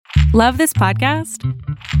Love this podcast?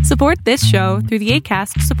 Support this show through the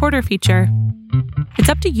Acast supporter feature. It's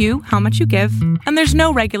up to you how much you give, and there's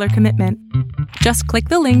no regular commitment. Just click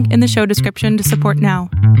the link in the show description to support now.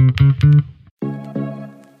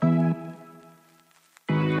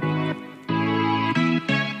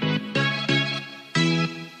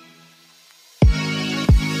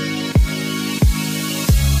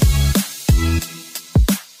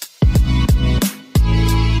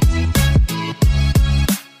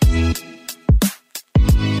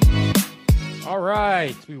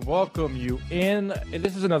 We welcome you in.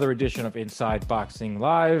 This is another edition of Inside Boxing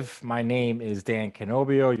Live. My name is Dan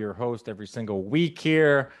Canobio, your host every single week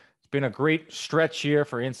here. It's been a great stretch here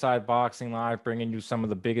for Inside Boxing Live, bringing you some of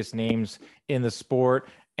the biggest names in the sport.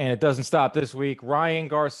 And it doesn't stop this week. Ryan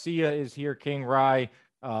Garcia is here, King Rye.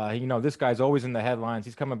 This guy's always in the headlines.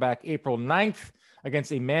 He's coming back April 9th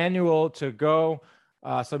against Emmanuel Tagoe.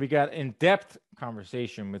 So we got in-depth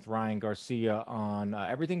conversation with Ryan Garcia on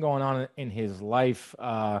everything going on in his life,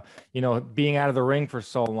 being out of the ring for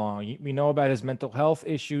so long. We know about his mental health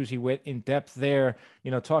issues. He went in depth there,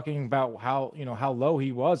 talking about how low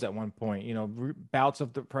he was at one point, bouts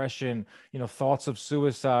of depression, thoughts of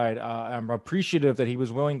suicide. I'm appreciative that he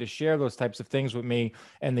was willing to share those types of things with me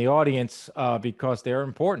and the audience because they're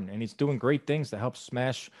important, and he's doing great things to help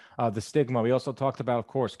smash the stigma. We also talked about, of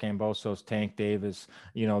course, Kambosos, Tank Davis,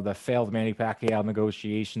 the failed Manny Pacquiao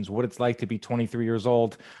negotiations, what it's like to be 23 years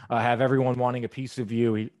old, have everyone wanting a piece of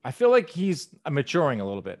you. I feel like he's maturing a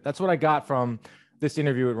little bit. That's what I got from this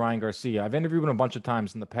interview with Ryan Garcia. I've interviewed him a bunch of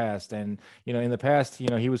times in the past, and in the past,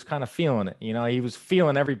 he was kind of feeling it. He was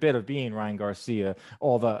feeling every bit of being Ryan Garcia,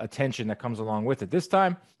 all the attention that comes along with it. This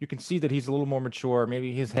time, you can see that he's a little more mature.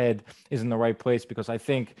 Maybe his head is in the right place, because I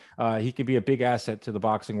think he could be a big asset to the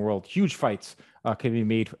boxing world. Huge fights can be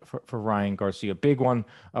made for Ryan Garcia. Big one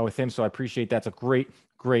with him, so I appreciate that. It's a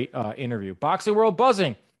great interview. Boxing world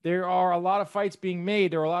buzzing. There are a lot of fights being made.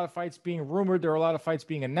 There are a lot of fights being rumored. There are a lot of fights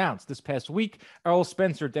being announced. This past week, Errol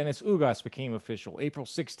Spencer, Dennis Ugas became official. April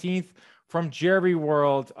 16th from Jerry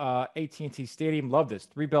World, AT&T Stadium. Love this.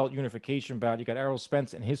 3-belt unification bout. You got Errol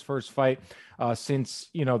Spence in his first fight since,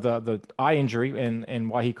 the eye injury and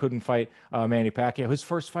why he couldn't fight Manny Pacquiao. His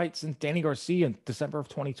first fight since Danny Garcia in December of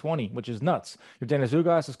 2020, which is nuts. Dennis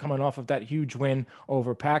Ugas is coming off of that huge win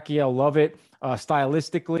over Pacquiao. Love it.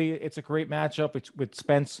 Stylistically, it's a great matchup. It's with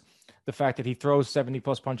Spence. The fact that he throws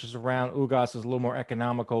 70-plus punches around. Ugas is a little more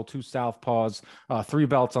economical. 2 southpaws, 3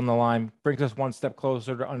 belts on the line. Brings us one step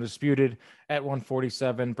closer to undisputed at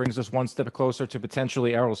 147. Brings us one step closer to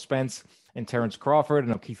potentially Errol Spence and Terrence Crawford.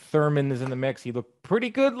 And Keith Thurman is in the mix. He looked pretty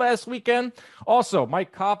good last weekend. Also,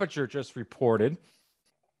 Mike Coppinger just reported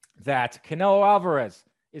that Canelo Alvarez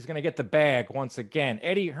is going to get the bag once again.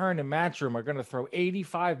 Eddie Hearn and Matchroom are going to throw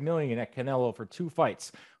 $85 million at Canelo for 2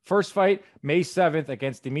 fights. First fight, May 7th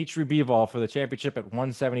against Dimitri Bivol for the championship at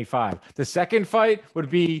 175. The second fight would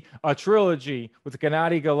be a trilogy with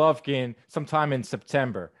Gennady Golovkin sometime in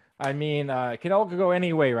September. I mean, Canelo could go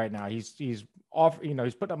any way right now. He's he's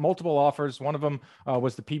put up multiple offers. One of them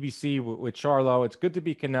was the PBC with Charlo. It's good to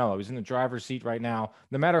be Canelo. He's in the driver's seat right now.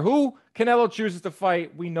 No matter who Canelo chooses to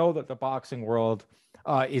fight, we know that the boxing world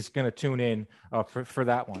is going to tune in for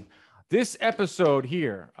that one. This episode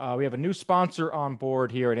here, we have a new sponsor on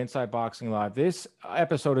board here at Inside Boxing Live. This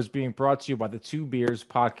episode is being brought to you by the Two Beers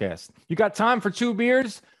Podcast. You got time for 2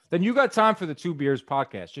 beers? Then you got time for the Two Beers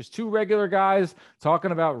Podcast. Just 2 regular guys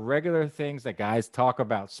talking about regular things that guys talk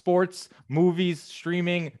about. Sports, movies,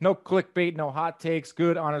 streaming, no clickbait, no hot takes,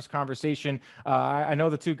 good, honest conversation. I know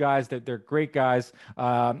the 2 guys, that they're great guys,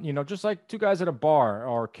 just like 2 guys at a bar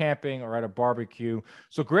or camping or at a barbecue.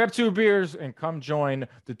 So grab 2 beers and come join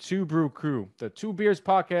the Two Brew Crew. The Two Beers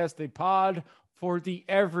Podcast, the pod for the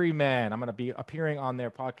everyman. I'm going to be appearing on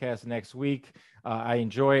their podcast next week. I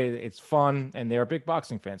enjoy it. It's fun, and they're big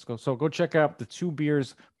boxing fans. So go check out the Two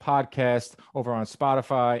Beers Podcast over on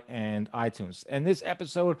Spotify and iTunes. And this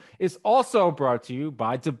episode is also brought to you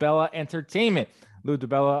by DiBella Entertainment. Lou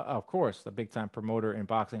DiBella, of course, the big-time promoter in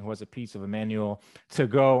boxing who has a piece of Emmanuel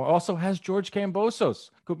Tagoe. Also has George Kambosos.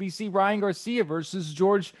 Could we see Ryan Garcia versus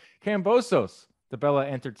George Kambosos? DiBella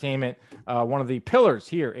Entertainment, one of the pillars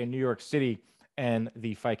here in New York City and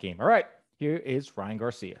the fight game. All right, here is Ryan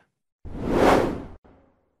Garcia.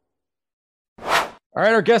 All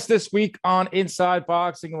right, our guest this week on Inside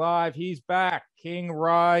Boxing Live, he's back. King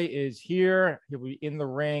Rye is here. He'll be in the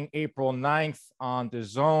ring April 9th on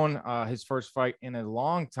DAZN, his first fight in a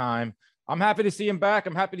long time. I'm happy to see him back.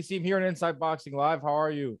 I'm happy to see him here on Inside Boxing Live. How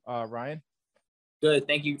are you, Ryan? Good.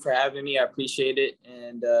 Thank you for having me. I appreciate it.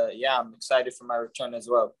 And, I'm excited for my return as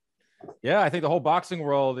well. Yeah, I think the whole boxing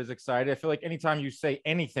world is excited. I feel like anytime you say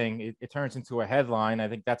anything, it turns into a headline. I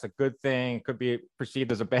think that's a good thing. It could be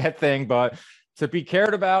perceived as a bad thing, but to be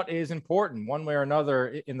cared about is important one way or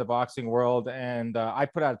another in the boxing world. And I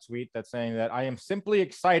put out a tweet that's saying that I am simply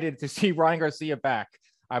excited to see Ryan Garcia back.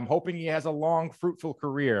 I'm hoping he has a long, fruitful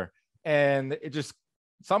career. And it just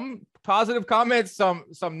some positive comments, some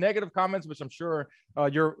negative comments, which I'm sure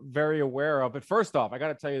you're very aware of. But first off, I got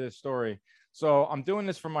to tell you this story. So I'm doing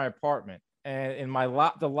this from my apartment, and in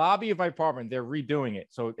the lobby of my apartment, they're redoing it.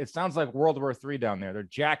 So it sounds like World War III down there. They're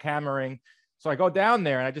jackhammering. So I go down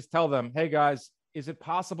there and I just tell them, "Hey guys, is it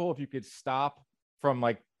possible if you could stop from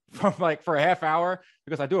for a half hour,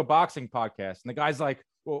 because I do a boxing podcast?" And the guy's like,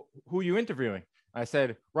 "Well, who are you interviewing?" I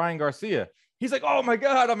said, "Ryan Garcia." He's like, "Oh my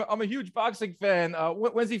God, I'm a huge boxing fan.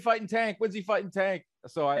 When's he fighting Tank? When's he fighting Tank?"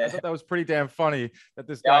 So I thought that was pretty damn funny that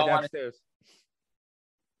this guy downstairs.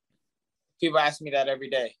 People ask me that every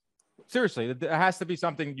day. Seriously, it has to be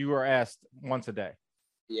something you are asked once a day.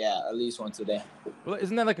 Yeah, at least once a day. Well,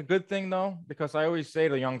 isn't that like a good thing though? Because I always say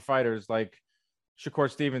to young fighters like Shakur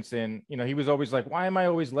Stevenson, he was always like, "Why am I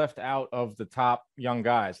always left out of the top young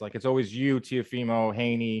guys? Like it's always you, Teofimo,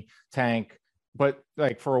 Haney, Tank." But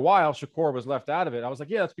like for a while, Shakur was left out of it. I was like,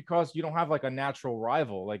 yeah, that's because you don't have like a natural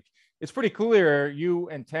rival. Like it's pretty clear you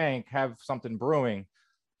and Tank have something brewing.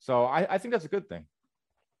 So I think that's a good thing.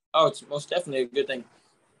 Oh, it's most definitely a good thing.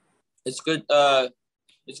 It's good.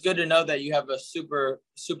 It's good to know that you have a super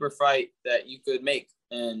fight that you could make,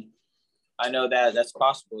 and I know that that's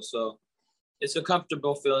possible. So it's a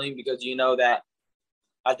comfortable feeling because you know that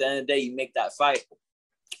at the end of the day, you make that fight,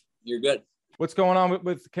 you're good. What's going on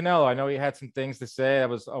with Canelo? I know he had some things to say. That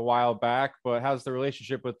was a while back, but how's the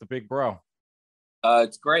relationship with the big bro?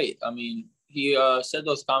 It's great. I mean, he said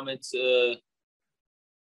those comments.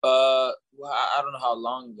 Well, I don't know how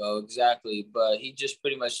long ago exactly, but he just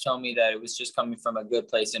pretty much told me that it was just coming from a good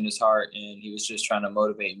place in his heart, and he was just trying to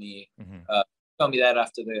motivate me. Told me that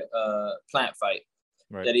after the Plant fight,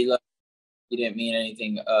 right, that he didn't mean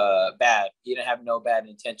anything bad. He didn't have no bad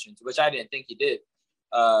intentions, which I didn't think he did.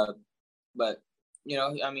 But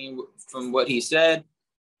I mean, from what he said,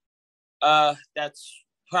 that's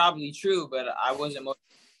probably true. But I wasn't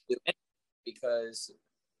motivated because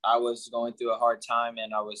I was going through a hard time,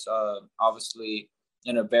 and I was obviously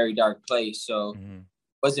in a very dark place. So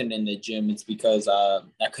wasn't in the gym. It's because I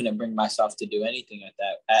couldn't bring myself to do anything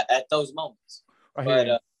at those moments.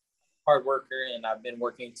 But hard worker, and I've been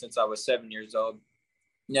working since I was 7 years old.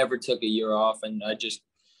 Never took a year off, and I just,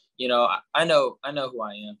 I know who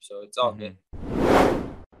I am, so it's all good.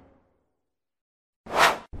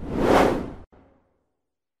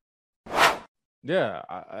 Yeah,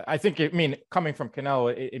 I think coming from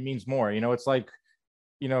Canelo, it means more. It's like,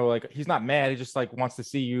 like he's not mad. He just like wants to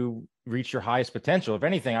see you reach your highest potential. If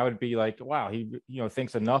anything, I would be like, wow, he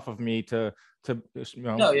thinks enough of me to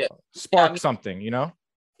spark something.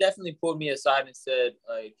 Definitely pulled me aside and said,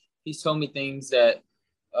 like, he's told me things that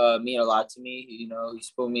mean a lot to me. He's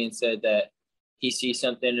pulled me and said that he sees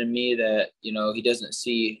something in me that he doesn't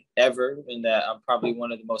see ever, and that I'm probably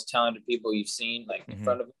one of the most talented people you've seen in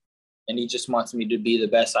front of him. And he just wants me to be the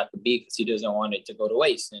best I could be because he doesn't want it to go to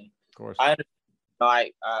waste. And of course, I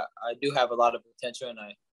do have a lot of potential, and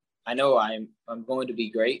I know I'm going to be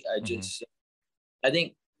great. I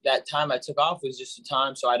think that time I took off was just a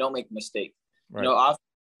time so I don't make a mistake. Right. I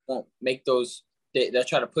won't make those. They'll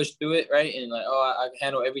try to push through it, right? And like, I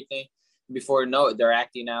handle everything. Before they're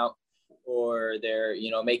acting out, or they're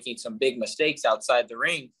making some big mistakes outside the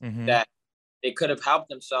ring that they could have helped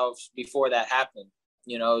themselves before that happened.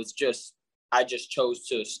 It's just I just chose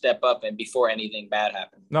to step up and before anything bad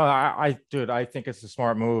happened. No, I think it's a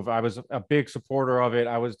smart move. I was a big supporter of it.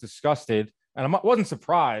 I was disgusted, and I wasn't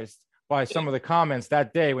surprised by some of the comments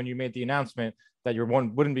that day when you made the announcement that your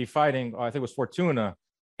one wouldn't be fighting. I think it was Fortuna.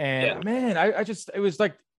 And man, it was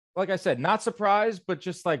like I said, not surprised, but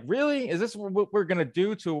just like, really, is this what we're going to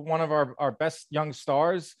do to one of our best young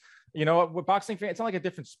stars? With boxing fans, it's not like a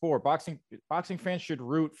different sport. Boxing fans should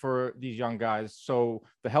root for these young guys, so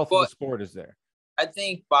the health of the sport is there. I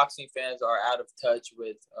think boxing fans are out of touch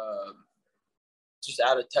with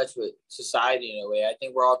society in a way. I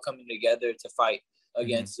think we're all coming together to fight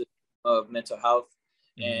against mental health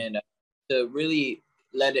and to really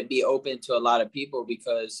let it be open to a lot of people,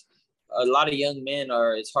 because a lot of young men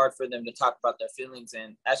it's hard for them to talk about their feelings,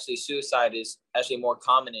 and actually suicide is actually more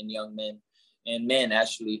common in young men and men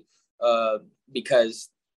actually. Because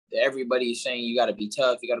everybody's saying you got to be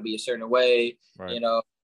tough, you got to be a certain way, right.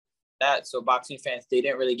 So boxing fans, they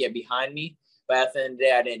didn't really get behind me, but at the end of the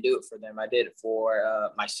day, I didn't do it for them. I did it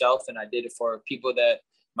for myself, and I did it for people that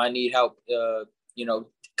might need help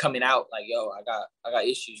coming out like, yo, I got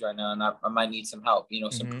issues right now, and I might need some help,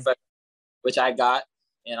 some professional, which I got,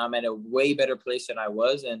 and I'm at a way better place than I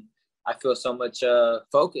was, and I feel so much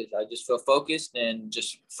focused. I just feel focused and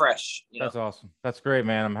just fresh. That's awesome. That's great,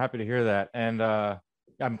 man. I'm happy to hear that. And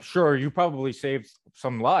I'm sure you probably saved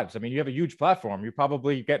some lives. I mean, you have a huge platform. You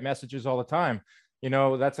probably get messages all the time.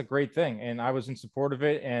 That's a great thing. And I was in support of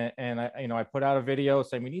it. And I put out a video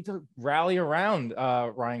saying we need to rally around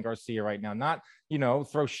Ryan Garcia right now, not,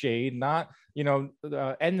 throw shade, not,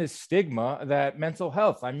 end this stigma that mental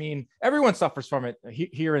health. I mean, everyone suffers from it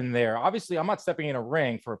here and there. Obviously, I'm not stepping in a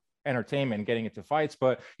ring for entertainment and getting into fights,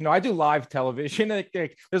 but I do live television.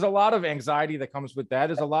 There's a lot of anxiety that comes with that.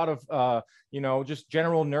 There's a lot of just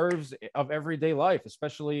general nerves of everyday life,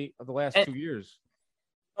 especially the last 2 years.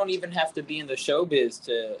 You don't even have to be in the showbiz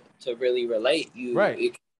to really relate.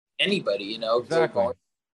 Right. Anybody, exactly. Going to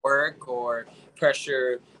work or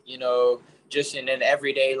pressure, just in an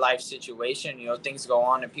everyday life situation, things go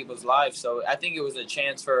on in people's lives. So I think it was a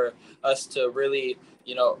chance for us to really,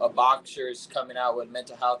 a boxer's coming out with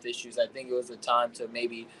mental health issues. I think it was a time to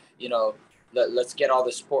maybe, let's get all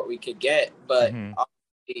the support we could get. But,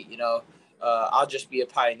 I'll just be a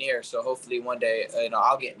pioneer. So hopefully one day,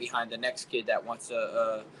 I'll get behind the next kid that wants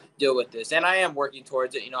to deal with this. And I am working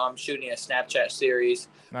towards it. I'm shooting a Snapchat series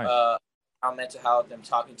on mental health. I'm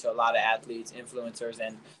talking to a lot of athletes, influencers,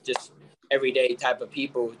 and just everyday type of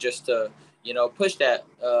people just to, push that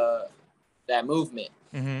movement.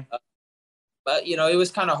 But, it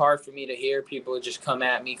was kind of hard for me to hear people just come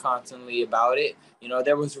at me constantly about it.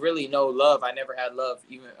 There was really no love. I never had love.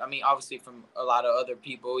 Obviously from a lot of other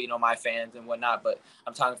people, my fans and whatnot, but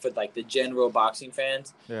I'm talking for like the general boxing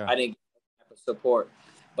fans. Yeah. I didn't get that type of support.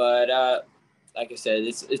 But like I said,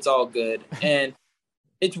 it's all good. And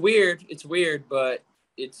it's weird. It's weird, but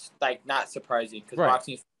it's like not surprising because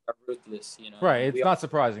boxing are ruthless, Right. It's not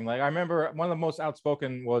surprising. Like I remember one of the most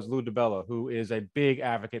outspoken was Lou DiBella, who is a big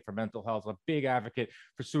advocate for mental health, a big advocate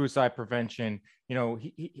for suicide prevention.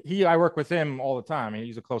 I work with him all the time.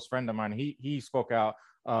 He's a close friend of mine. He spoke out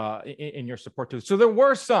in your support too. So there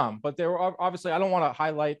were some, but there were obviously, I don't want to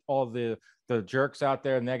highlight all the jerks out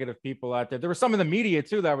there, negative people out there. There were some in the media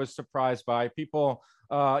too that I was surprised by. People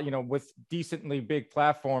with decently big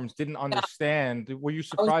platforms didn't understand. Were you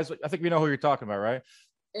surprised? I think we know who you're talking about, right?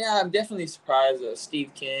 Yeah, I'm definitely surprised that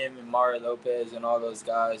Steve Kim and Mario Lopez and all those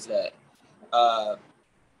guys that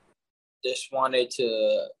just wanted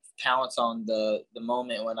to pounce on the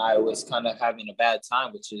moment when I was kind of having a bad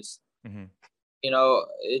time, which is,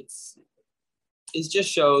 it just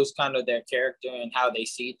shows kind of their character and how they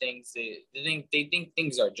see things. They think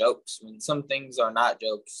things are jokes when some things are not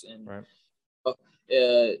jokes. And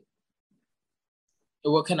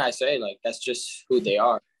what can I say? Like, that's just who they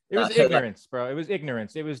are. It was ignorance, bro. It was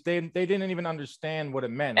ignorance. It was they didn't even understand what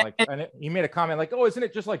it meant. Like, and he made a comment like, "Oh, isn't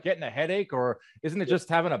it just like getting a headache, or isn't it just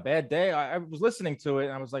having a bad day?" I was listening to it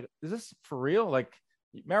and I was like, "Is this for real?" Like,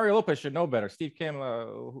 Mario Lopez should know better. Steve Kim,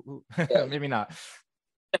 maybe not.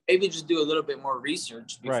 Maybe just do a little bit more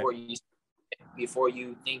research before you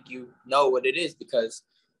think you know what it is, because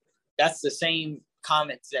that's the same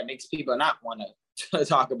comments that makes people not want to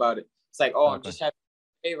talk about it. It's like, oh, I'm just having.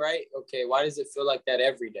 Hey, right? Okay. Why does it feel like that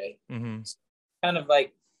every day? It's kind of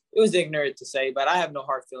like, it was ignorant to say, but I have no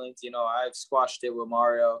hard feelings. I've squashed it with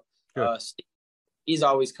Mario. He's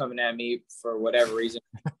always coming at me for whatever reason.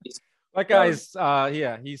 That guy's,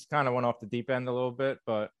 he's kind of went off the deep end a little bit,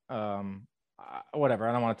 but whatever.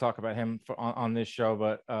 I don't want to talk about him on this show,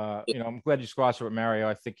 but I'm glad you squashed it with Mario.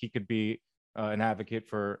 I think he could be an advocate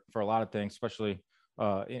for a lot of things, especially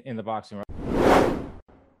in the boxing world.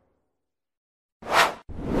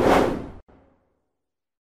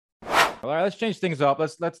 All right, let's change things up.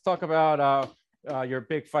 Let's talk about your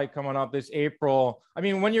big fight coming up this April. I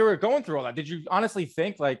mean, when you were going through all that, did you honestly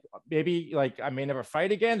think like maybe like I may never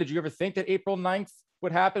fight again? Did you ever think that April 9th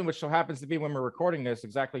would happen, which so happens to be when we're recording this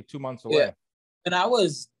exactly 2 months away? Yeah. And I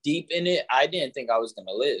was deep in it. I didn't think I was going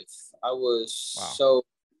to live. I was so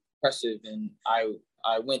depressive, and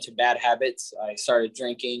I went to bad habits. I started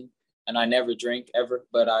drinking. And I never drink ever,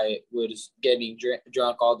 but I was getting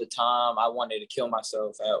drunk all the time. I wanted to kill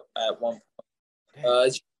myself at one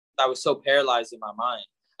point. I was so paralyzed in my mind.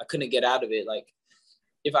 I couldn't get out of it. Like,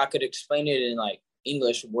 if I could explain it in like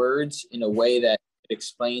English words in a way that could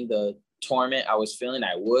explain the torment I was feeling,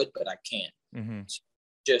 I would, but I can't.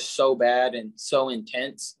 Just so bad and so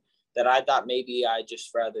intense that I thought maybe I just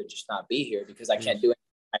rather just not be here, because I can't do anything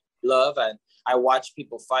I love. And I watch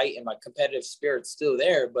people fight and my competitive spirit's still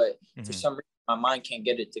there, but for some reason my mind can't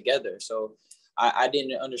get it together. So I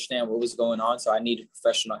didn't understand what was going on. So I needed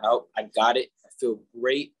professional help. I got it. I feel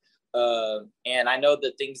great. And I know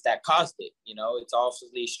the things that caused it. You know, it's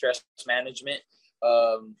obviously stress management.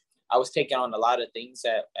 I was taking on a lot of things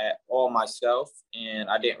at all myself, and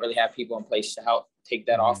I didn't really have people in place to help take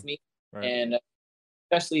that off me. Right. And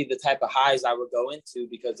especially the type of highs I would go into,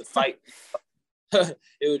 because the fight,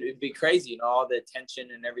 it'd be crazy, you know, all the attention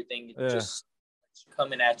and everything just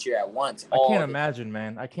coming at you at once. I can't imagine,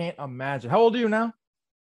 man. I can't imagine. How old are you now?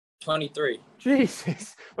 23.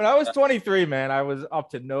 Jesus. When I was 23, man, I was up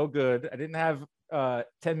to no good. I didn't have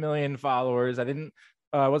 10 million followers. I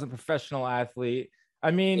wasn't a professional athlete. I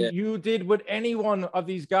mean, you did what any one of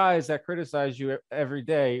these guys that criticize you every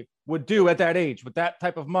day would do at that age, with that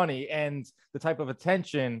type of money and the type of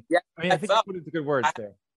attention. Yeah, I mean, I think you put into good words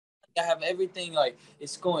there. I have everything, like,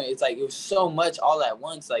 it's like it was so much all at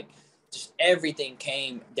once. Like, just everything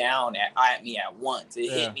came down at me at once. It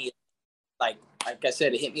hit me like I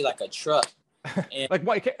said, it hit me like a truck. And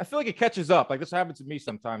like, I feel like it catches up. Like, this happens to me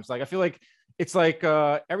sometimes. Like, I feel like it's like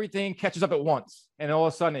everything catches up at once, and all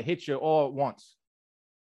of a sudden it hits you all at once.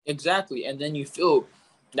 Exactly. And then you feel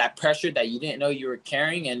that pressure that you didn't know you were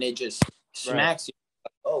carrying, and it just smacks you.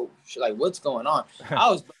 Like, oh, like, what's going on? I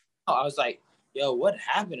was like, yo, what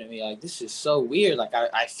happened to me? Like, this is so weird. Like,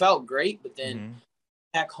 I felt great, but then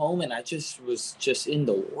back home, and I just was just in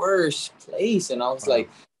the worst place. And I was like,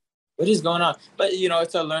 what is going on? But, you know,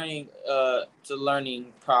 it's a learning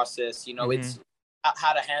process. You know, it's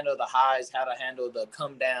how to handle the highs, how to handle the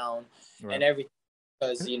come down and everything.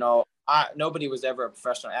 Because, you know, nobody was ever a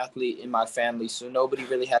professional athlete in my family, so nobody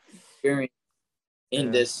really had experience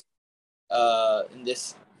in this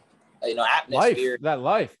you know, atmosphere.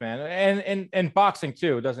 Life, man. And boxing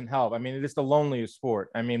too doesn't help. I mean, it is the loneliest sport.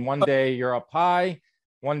 I mean, one day you're up high,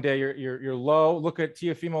 one day you're low. Look at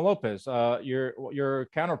Teofimo Lopez, your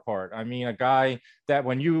counterpart. I mean, a guy that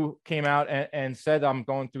when you came out and said, I'm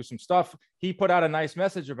going through some stuff, he put out a nice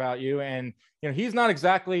message about you. And, you know, he's not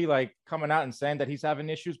exactly like coming out and saying that he's having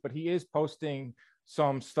issues, but he is posting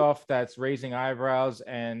some stuff that's raising eyebrows.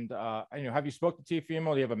 And, you know, have you spoke to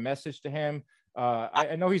Teofimo? Do you have a message to him?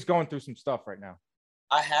 I know he's going through some stuff right now.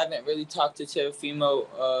 I haven't really talked to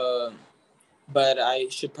Teofimo, but I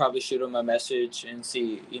should probably shoot him a message and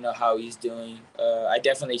see, you know, how he's doing. I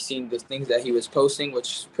definitely seen the things that he was posting,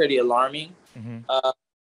 which is pretty alarming.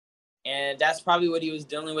 And that's probably what he was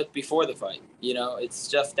dealing with before the fight. You know, it's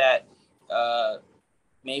just that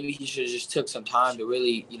maybe he should have just took some time to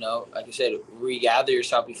really, you know, like I said, regather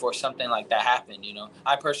yourself before something like that happened. You know,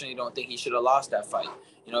 I personally don't think he should have lost that fight.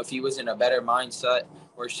 You know, if he was in a better mindset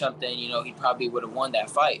or something, you know, he probably would have won that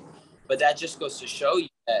fight. But that just goes to show you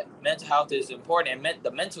that mental health is important, and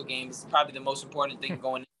the mental game is probably the most important thing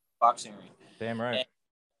going into the boxing ring. Damn right. And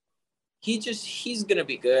he's gonna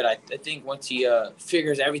be good. I think once he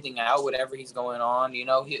figures everything out, whatever he's going on, you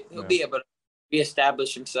know, he'll be able to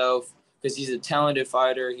reestablish himself, because he's a talented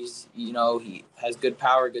fighter. He's, you know, he has good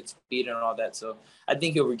power, good speed, and all that. So I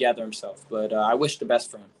think he'll regather himself. But I wish the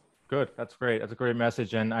best for him. Good. That's great. That's a great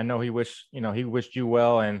message. And I know he wished you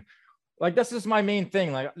well. And like, this is my main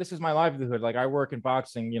thing. Like, this is my livelihood. Like, I work in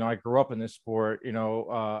boxing, you know, I grew up in this sport, you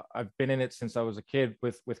know, I've been in it since I was a kid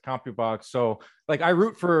with CompuBox. So like, I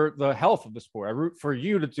root for the health of the sport. I root for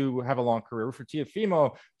you to have a long career, root for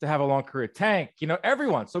Teofimo to have a long career, Tank, you know,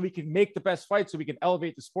 everyone, so we can make the best fight, so we can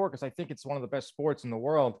elevate the sport. Cause I think it's one of the best sports in the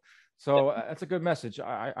world. So that's a good message.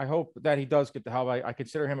 I hope that he does get the help. I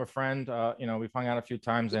consider him a friend. You know, we've hung out a few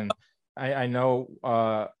times, and I know,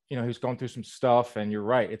 you know, he's going through some stuff, and you're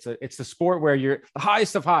right. It's the sport where you're the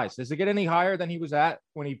highest of highs. Does it get any higher than he was at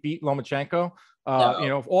when he beat Lomachenko? No. You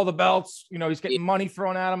know, all the belts, you know, he's getting money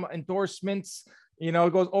thrown at him, endorsements, you know,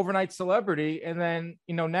 it goes overnight celebrity. And then,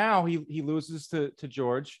 you know, now he loses to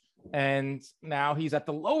George, and now he's at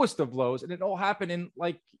the lowest of lows, and it all happened in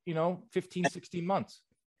like, you know, 15, 16 months.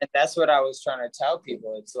 And that's what I was trying to tell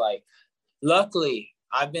people. It's like, luckily,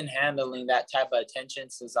 I've been handling that type of attention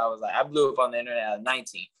since I blew up on the internet at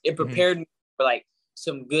 19. It prepared me for like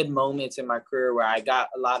some good moments in my career where I got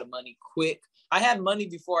a lot of money quick. I had money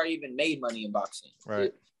before I even made money in boxing. Right.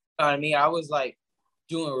 You know what I mean? I was like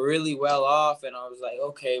doing really well off, and I was like,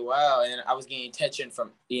 okay, wow. And I was getting attention from,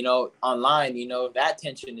 you know, online. You know, that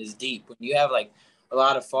tension is deep. When you have like a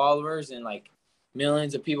lot of followers and like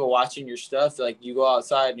millions of people watching your stuff, like you go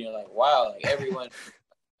outside and you're like, wow, like everyone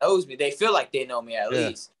knows me. They feel like they know me at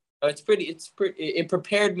least. So it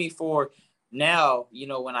prepared me for now, you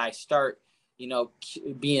know, when I start, you know,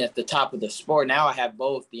 being at the top of the sport. Now I have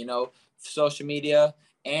both, you know, social media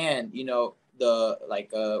and, you know, the like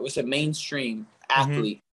what's a mainstream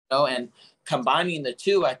athlete, you know, and combining the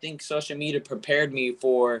two, I think social media prepared me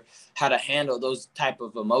for how to handle those type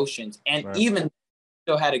of emotions. And even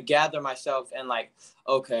still had to gather myself and like,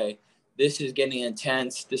 okay, this is getting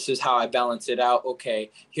intense. This is how I balance it out.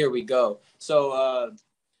 Okay, here we go. So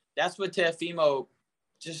that's what Teofimo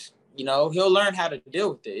just, he'll learn how to deal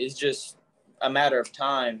with it. It's just a matter of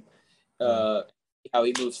time how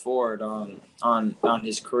he moves forward on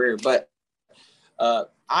his career. But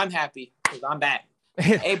I'm happy because I'm back.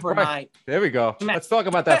 April 9th. There we go. Let's talk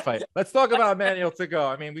about that fight. Let's talk about Emmanuel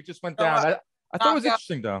Tagoe. I mean, we just went down. I thought it was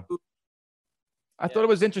interesting, though. I thought it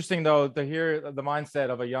was interesting, though, to hear the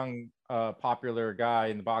mindset of a young, popular guy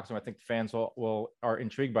in the boxing. I think the fans are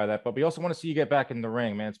intrigued by that. But we also want to see you get back in the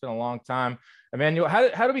ring, man. It's been a long time. Emmanuel,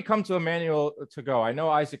 how do we come to Emmanuel Tagoe? I know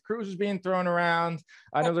Isaac Cruz is being thrown around.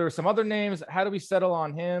 I know there were some other names. How do we settle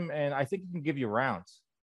on him? And I think he can give you rounds.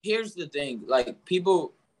 Here's the thing. Like,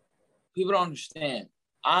 people don't understand.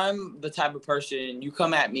 I'm the type of person, you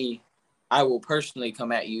come at me, I will personally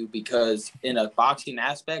come at you, because in a boxing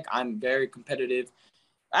aspect, I'm very competitive.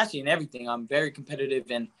 Actually, in everything, I'm very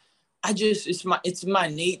competitive, and it's my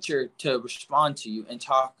nature to respond to you and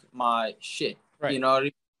talk my shit, right.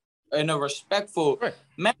 In a respectful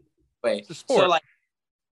way. It's a sport.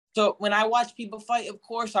 So when I watch people fight, of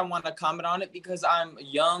course I want to comment on it, because I'm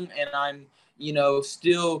young and I'm,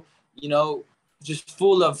 still, just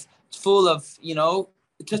full of testosterone.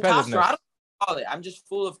 I don't call it. I'm just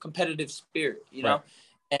full of competitive spirit, know.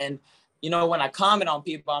 And when I comment on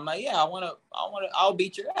people, I'm like, yeah, I'll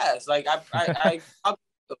beat your ass. Like I'll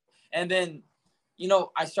and then,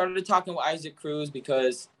 I started talking with Isaac Cruz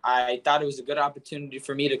because I thought it was a good opportunity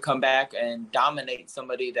for me to come back and dominate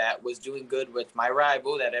somebody that was doing good with my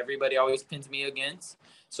rival that everybody always pins me against.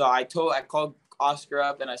 So I called Oscar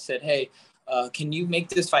up and I said, hey, can you make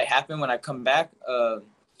this fight happen when I come back?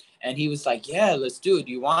 And he was like, yeah, let's do it.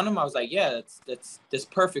 Do you want him? I was like, yeah, that's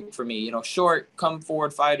perfect for me. Short, come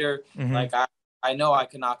forward fighter. Mm-hmm. Like I know I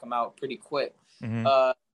can knock him out pretty quick.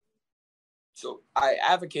 Mm-hmm. So I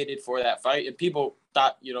advocated for that fight, and people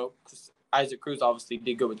thought, because Isaac Cruz obviously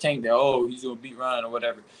did good with Tank, that, he's going to beat Ryan or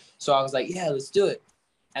whatever. So I was like, yeah, let's do it.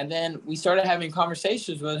 And then we started having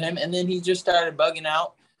conversations with him, and then he just started bugging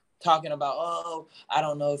out, talking about, I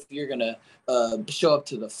don't know if you're going to show up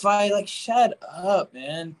to the fight. Like, shut up,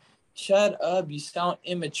 man. Shut up. You sound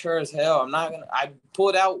immature as hell. I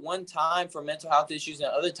pulled out one time for mental health issues, and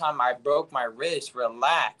the other time I broke my wrist.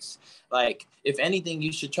 Relax. Like, if anything,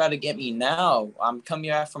 you should try to get me now. I'm coming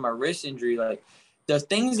back from a wrist injury. Like, the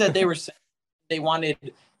things that they were saying, they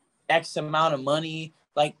wanted X amount of money.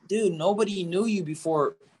 Like, dude, nobody knew you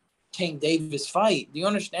before Tank Davis fight. Do you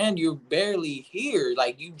understand? You're barely here.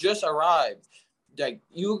 Like, you just arrived. Like,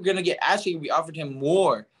 you're going to get, actually, we offered him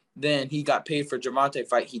more than he got paid for Gervonta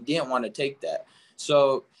fight. He didn't want to take that.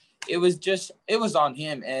 So it was on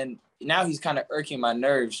him. And now he's kind of irking my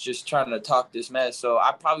nerves just trying to talk this mess. So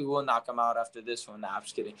I probably will knock him out after this one. Nah, I'm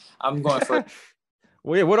just kidding. I'm going for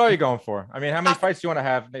Wait, what are you going for? I mean, how many fights do you want to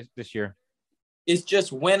have this year? It's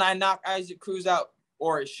just when I knock Isaac Cruz out,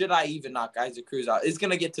 or should I even knock Isaac Cruz out? It's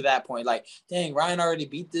going to get to that point. Like, dang, Ryan already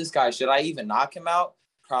beat this guy. Should I even knock him out?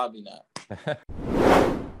 Probably not.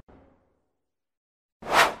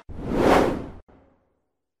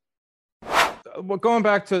 Well, going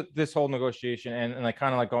back to this whole negotiation and like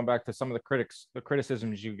kind of like going back to some of the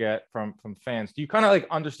criticisms you get from fans, do you kind of like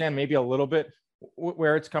understand maybe a little bit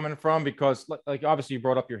where it's coming from? Because like obviously you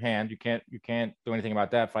brought up your hand, you can't do anything about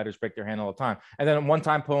that. Fighters break their hand all the time. And then one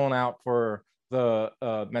time pulling out for the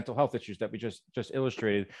mental health issues that we just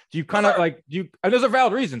illustrated. Do you kind of like, and those are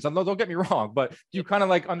valid reasons. Don't get me wrong, but do you kind of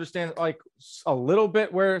like understand like a little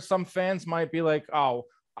bit where some fans might be like, oh,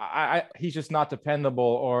 he's just not dependable,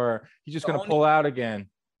 or he's just going to pull out again?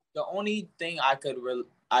 The only thing I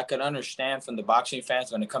could understand from the boxing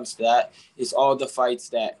fans when it comes to that is all the fights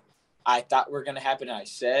that I thought were going to happen. I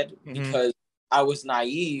said, because I was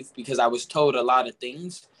naive, because I was told a lot of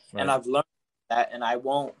things, and I've learned that, and I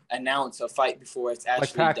won't announce a fight before it's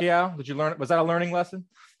actually like Pacquiao. done. Did you learn? Was that a learning lesson?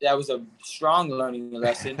 That was a strong learning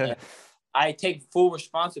lesson. And I take full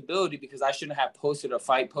responsibility because I shouldn't have posted a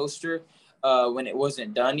fight poster when it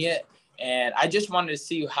wasn't done yet. And I just wanted to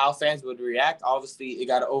see how fans would react. Obviously, it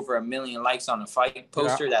got over 1 million likes on a fight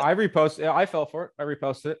poster. Yeah, I reposted. I fell for it. I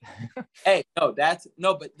reposted it. Hey, but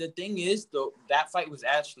the thing is, though, that fight was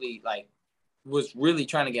actually was really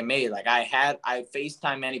trying to get made. Like I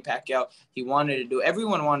FaceTime Manny Pacquiao. He wanted to do it.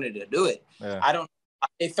 Everyone wanted to do it. Yeah.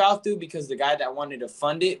 It fell through because the guy that wanted to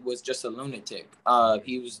fund it was just a lunatic.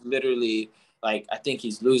 He was literally I think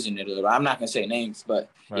he's losing it a little. I'm not gonna say names, but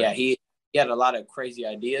yeah, he had a lot of crazy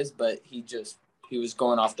ideas, but he was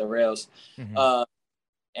going off the rails. Mm-hmm.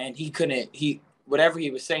 And whatever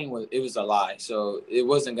he was saying was a lie. So it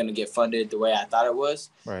wasn't going to get funded the way I thought it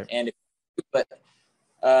was. Right. But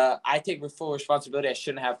I take full responsibility. I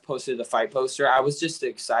shouldn't have posted the fight poster. I was just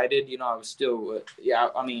excited. You know, I was still,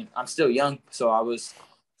 I'm still young, so I was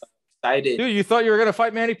excited. Dude, you thought you were going to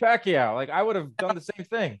fight Manny Pacquiao. Like, I would have done the same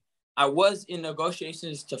thing. I was in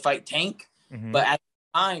negotiations to fight Tank, but at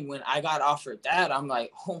the time when I got offered that, I'm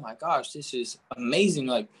like, oh my gosh, this is amazing.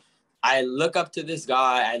 Like, I look up to this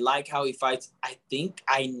guy. I like how he fights. I think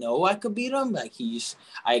I know I could beat him. Like,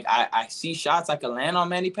 I see shots I could land on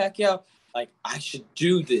Manny Pacquiao. Like, I should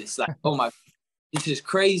do this. Like, oh my, this is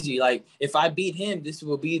crazy. Like, if I beat him, this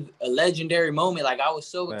will be a legendary moment. Like, I was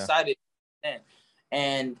so excited.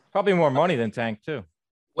 And probably more money than Tank too.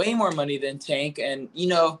 Way more money than Tank. And, you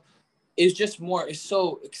know, it's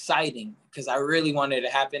so exciting because I really wanted it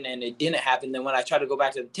to happen and it didn't happen. Then when I tried to go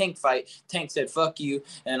back to the Tank fight, Tank said, fuck you.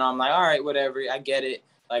 And I'm like, all right, whatever. I get it.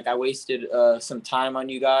 Like, I wasted some time on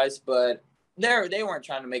you guys, but they weren't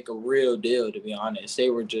trying to make a real deal, to be honest. They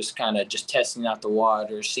were just kind of just testing out the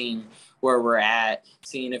water, seeing where we're at,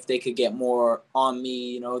 seeing if they could get more on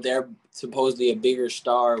me. You know, they're supposedly a bigger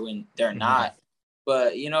star when they're not.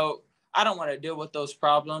 But, you know, I don't want to deal with those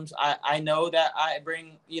problems. I know that I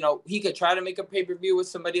bring, you know, he could try to make a pay-per-view with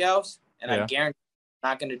somebody else, and I guarantee he's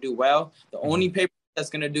not going to do well. The only pay-per-view that's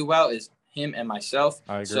going to do well is him and myself.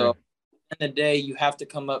 I agree. So at the end of the day, you have to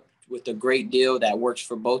come up with a great deal that works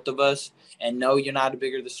for both of us. And no, you're not a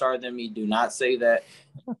bigger star than me. Do not say that.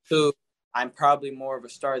 So I'm probably more of a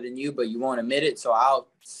star than you, but you won't admit it. So I'll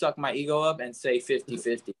suck my ego up and say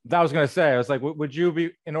 50-50. That was going to say, I was like, would you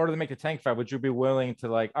be, in order to make the Tank fight, would you be willing to,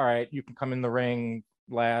 like, all right, you can come in the ring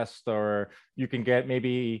last, or you can get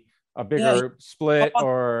maybe a bigger split,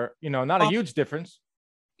 or, you know, not a huge difference.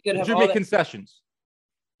 Would you make concessions?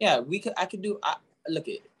 Yeah, I could do, look,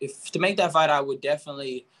 if to make that fight, I would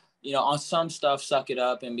definitely, you know, on some stuff, suck it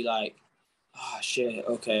up and be like, oh, shit,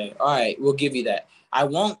 okay, all right, we'll give you that. I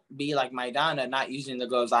won't be like Maidana, not using the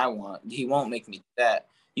gloves I want. He won't make me do that.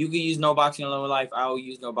 You can use no boxing in low life. I will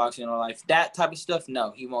use no boxing in low life. That type of stuff,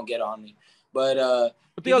 no, he won't get on me. But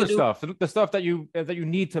the other stuff, the stuff that you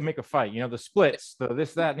need to make a fight, you know, the splits, the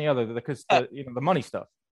this, that, and the other, because you know, the money stuff.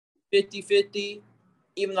 50-50,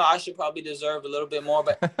 even though I should probably deserve a little bit more,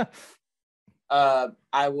 but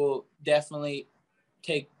I will definitely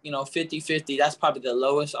take, you know, 50-50. That's probably the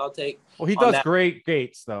lowest I'll take. Well, he does great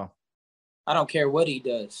gates though. I don't care what he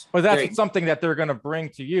does. But that's something that they're going to bring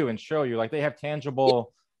to you and show you. Like, they have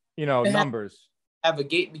tangible, you know, numbers. Have a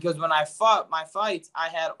gate, because when I fought my fights, I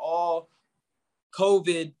had all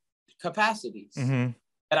COVID capacities. And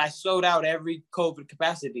I sold out every COVID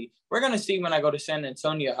capacity. We're going to see when I go to San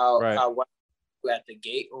Antonio how at the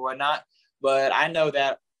gate or whatnot. But I know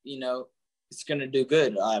that, you know, it's going to do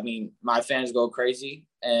good. I mean, my fans go crazy.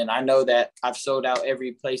 And I know that I've sold out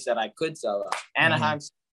every place that I could sell out. Anaheim,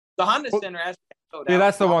 the Honda Center actually sold out. Yeah,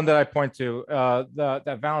 that's the one that I point to.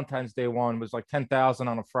 That Valentine's Day one was like 10,000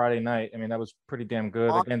 on a Friday night. I mean, that was pretty damn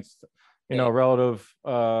good against, you know, relative,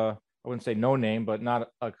 I wouldn't say no name, but not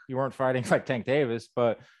you weren't fighting like Tank Davis.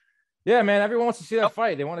 But yeah, man, everyone wants to see that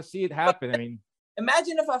fight. They want to see it happen. I mean,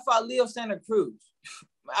 imagine if I fought Leo Santa Cruz.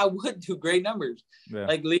 I would do great numbers. Yeah.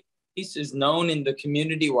 Like, Leo is known in the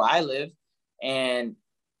community where I live, and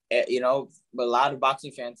you know, a lot of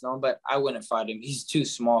boxing fans know him, but I wouldn't fight him. He's too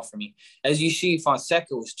small for me. As you see,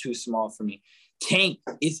 Fonseca was too small for me. Tank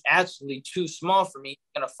is actually too small for me.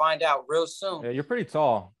 I'm gonna find out real soon. Yeah, you're pretty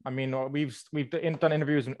tall. I mean, we've done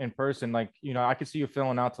interviews in person. Like, you know, I could see you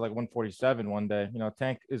filling out to like 147 one day. You know,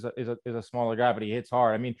 Tank is a smaller guy, but he hits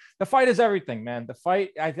hard. I mean, the fight is everything, man. The fight,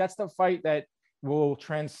 that's the fight that will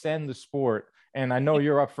transcend the sport. And I know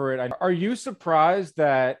you're up for it. Are you surprised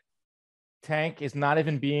that Tank is not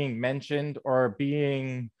even being mentioned or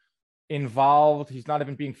being involved? He's not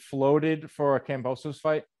even being floated for a Kambosos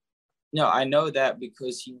fight? No, I know that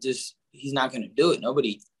because he's not going to do it.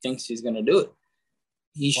 Nobody thinks he's going to do it.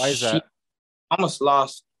 Why is that? He almost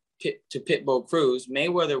lost to Pitbull Cruz.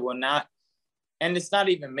 Mayweather will not. And it's not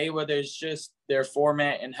even Mayweather. It's just their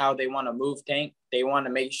format and how they want to move Tank. They want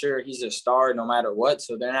to make sure he's a star no matter what.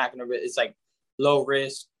 So they're not going to – it's like low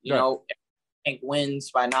risk. You know, Tank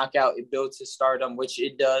wins by knockout. It builds his stardom, which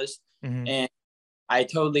it does. And I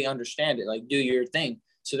totally understand it. Like, do your thing.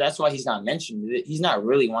 So that's why he's not mentioned. He's not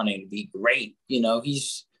really wanting to be great. You know, he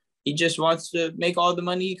just wants to make all the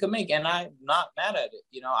money he can make. And I'm not mad at it.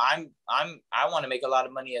 You know, I want to make a lot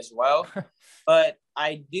of money as well. But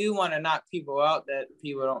I do want to knock people out that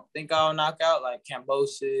people don't think I'll knock out, like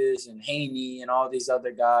Kambosos and Haney and all these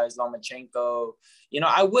other guys, Lomachenko. You know,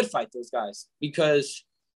 I would fight those guys because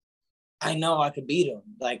I know I could beat them.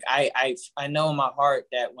 Like, I know in my heart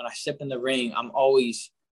that when I step in the ring, I'm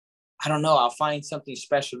always I don't know, I'll find something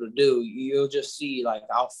special to do. You'll just see, like,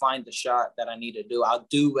 I'll find the shot that I need to do. I'll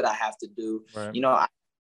do what I have to do. Right. You know, I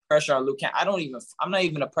pressure on Luke Campbell. I'm not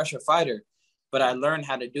even a pressure fighter, but I learned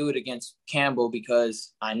how to do it against Campbell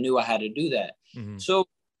because I knew I had to do that. Mm-hmm. So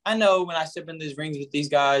I know when I step in these rings with these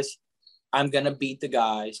guys, I'm going to beat the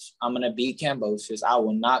guys. I'm going to beat Kambosos. I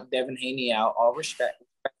will knock Devin Haney out, all respect.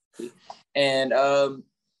 And,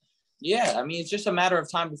 yeah, I mean, it's just a matter of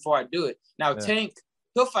time before I do it. Now, Tank,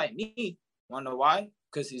 he'll fight me. Want to know why?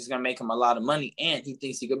 Because he's going to make him a lot of money, and he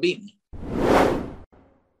thinks he could beat me.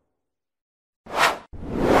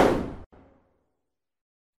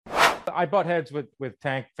 I butt heads with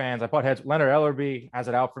Tank fans. I butt heads. Leonard Ellerbe has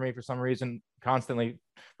it out for me for some reason. Constantly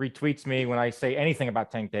retweets me when I say anything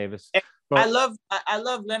about Tank Davis. But I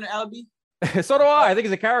love Leonard Ellerbe. So do I. I think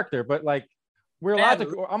he's a character, but like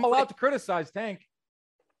I'm allowed to criticize Tank.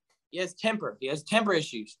 He has temper. He has temper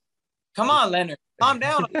issues. Come on, Leonard. Calm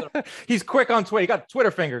down a little. He's quick on Twitter. He got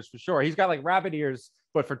Twitter fingers for sure. He's got like rabbit ears,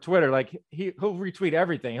 but for Twitter, like he'll retweet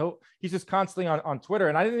everything. He's just constantly on Twitter.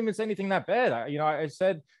 And I didn't even say anything that bad. I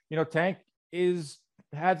said, Tank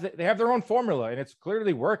they have their own formula and it's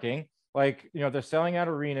clearly working. Like, they're selling out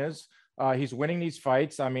arenas. He's winning these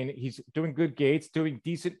fights. I mean, he's doing good gates, doing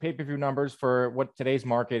decent pay-per-view numbers for what today's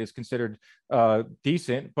market is considered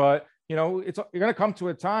decent. But you're going to come to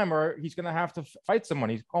a time where he's going to have to fight someone.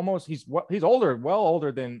 He's older, well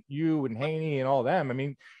older than you and Haney and all them. I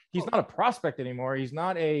mean, he's not a prospect anymore. He's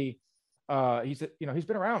not he's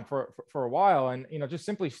been around for a while. And, just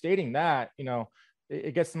simply stating that,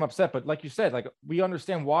 it gets them upset. But like you said, like we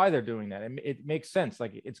understand why they're doing that. It makes sense.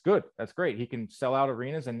 Like it's good. That's great. He can sell out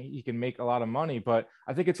arenas and he can make a lot of money. But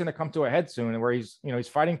I think it's going to come to a head soon where he's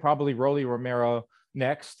fighting probably Rolly Romero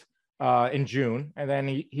next in June. And then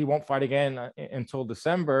he won't fight again until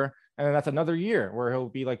December. And then that's another year where he'll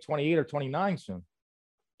be like 28 or 29 soon.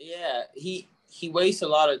 Yeah, he wastes a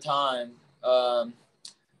lot of time.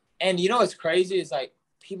 And what's crazy is like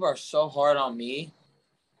people are so hard on me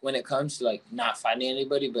when it comes to like not fighting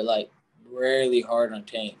anybody, but like really hard on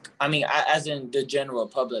Tank. I mean, as in the general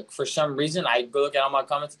public. For some reason, I go look at all my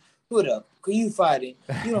comments. Who the fuck are you fighting?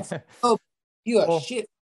 You don't fight. Oh, you're shit.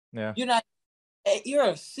 Yeah. You're not. You're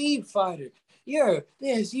a seed fighter. You're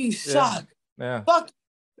this. You suck. Yeah. Fuck.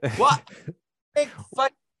 What?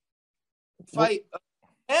 Fight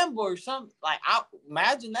Campbell or something. Like,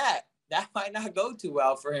 imagine that. That might not go too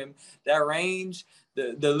well for him. That range,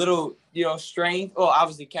 the little, strength. Well,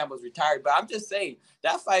 obviously Campbell's retired, but I'm just saying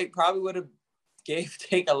that fight probably would have gave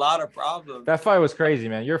Tank a lot of problems. That fight was crazy,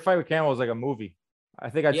 man. Your fight with Campbell was like a movie. I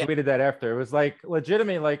think I tweeted that after. It was like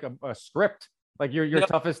legitimately like a script. Like your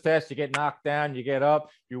toughest test, you get knocked down, you get up,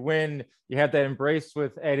 you win. You had that embrace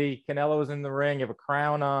with Eddie. Canelo's in the ring. You have a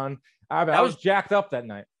crown on. I was jacked up that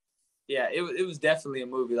night. Yeah, it was definitely a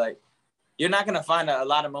movie. Like, you're not going to find a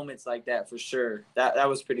lot of moments like that for sure. That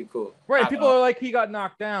was pretty cool. Right. People are like, he got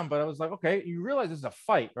knocked down, but I was like, okay, you realize this is a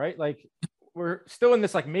fight, right? Like we're still in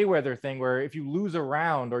this like Mayweather thing where if you lose a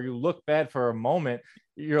round or you look bad for a moment,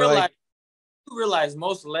 you realize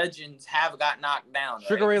most legends have got knocked down. Right?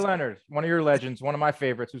 Sugar Ray Leonard, one of your legends, one of my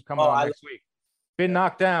favorites, who's coming on next week, been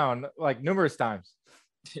knocked down like numerous times.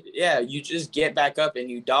 Yeah, you just get back up and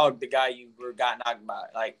you dog the guy you got knocked by.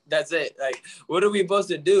 Like, that's it. Like, what are we supposed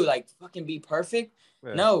to do? Like, fucking be perfect?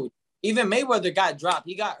 Yeah. No. Even Mayweather got dropped.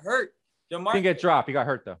 He got hurt. He didn't get dropped. He got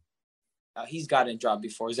hurt, though. He's gotten dropped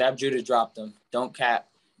before. Zab Judah dropped him. Don't cap.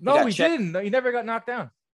 No, he didn't. He never got knocked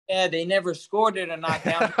down. Yeah, they never scored it or knocked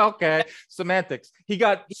down. Okay, semantics. He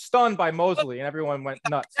got stunned by Mosley, and everyone went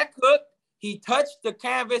nuts. He touched the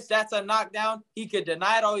canvas. That's a knockdown. He could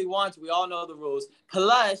deny it all he wants. We all know the rules.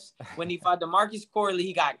 Plus, when he fought DeMarcus Corley,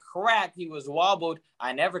 he got cracked. He was wobbled.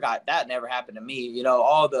 That never happened to me.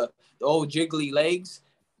 All the old jiggly legs.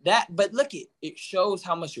 But look, it shows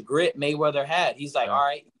how much grit Mayweather had. He's like, all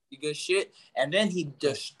right, you good shit. And then he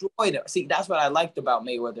destroyed him. See, that's what I liked about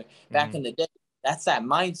Mayweather back in the day. That's that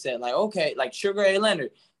mindset. Like, okay, like Sugar Ray Leonard,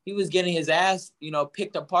 he was getting his ass,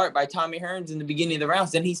 picked apart by Tommy Hearns in the beginning of the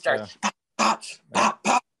rounds. Then he starts pop, pop,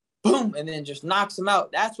 pop, boom, and then just knocks him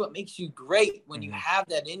out. That's what makes you great when you have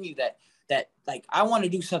that in you, that like, I want to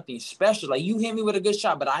do something special. Like, you hit me with a good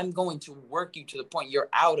shot, but I'm going to work you to the point you're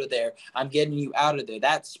out of there. I'm getting you out of there.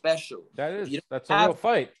 That's special. That's a real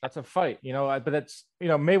fight. That's a fight, but that's,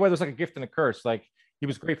 Mayweather's like a gift and a curse. Like, he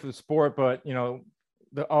was great for the sport, but,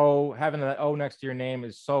 having that O next to your name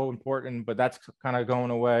is so important, but that's kind of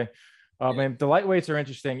going away. And the lightweights are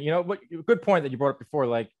interesting. Good point that you brought up before.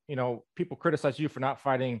 Like, people criticize you for not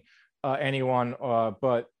fighting anyone,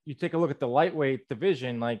 but you take a look at the lightweight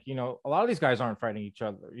division. Like, a lot of these guys aren't fighting each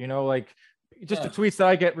other. Like just the tweets that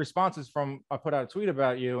I get responses from. I put out a tweet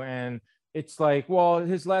about you, and it's like, well,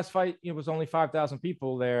 his last fight, it was only 5,000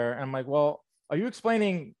 people there. And I'm like, well, are you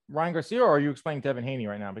explaining Ryan Garcia or are you explaining Devin Haney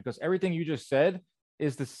right now? Because everything you just said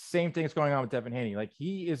is the same thing that's going on with Devin Haney. Like,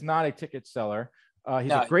 he is not a ticket seller.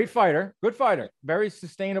 He's a great fighter, good fighter, very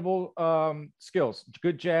sustainable skills,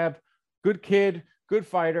 good jab, good kid, good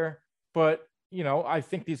fighter. But, you know, I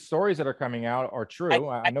think these stories that are coming out are true.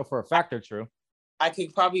 I know for a fact they're true. I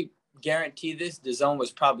could probably guarantee this. The Zone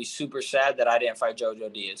was probably super sad that I didn't fight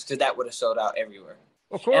Jojo Diaz, because that would have sold out everywhere.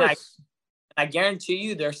 Of course. And I guarantee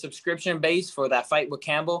you their subscription base for that fight with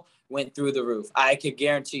Campbell went through the roof. I could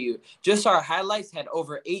guarantee you. Just our highlights had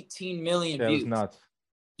over 18 million views. That was nuts.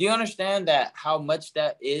 Do you understand that how much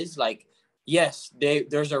that is? Like, yes,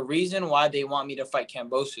 there's a reason why they want me to fight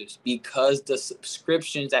Kambosos, because the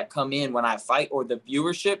subscriptions that come in when I fight, or the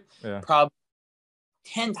viewership, probably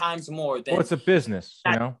 10 times more than. Well, it's a business,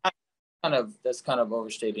 you know. That's kind of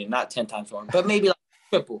overstated. Not 10 times more, but maybe like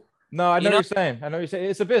triple. No, I know what you're saying. I know you're saying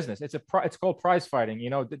it's a business. It's called prize fighting. You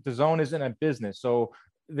know, the Zone isn't a business. So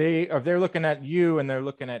if they're looking at you and they're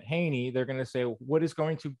looking at Haney, they're going to say, what is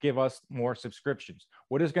going to give us more subscriptions?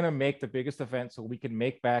 What is going to make the biggest event so we can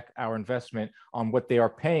make back our investment on what they are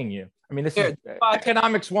paying you? I mean, this is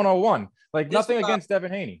economics 101. Like, nothing against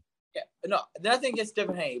Devin Haney. Yeah, no, nothing against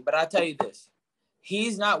Devin Haney. But I'll tell you this.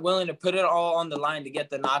 He's not willing to put it all on the line to get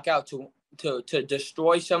the knockout, to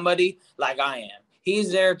destroy somebody like I am.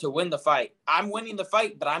 He's there to win the fight. I'm winning the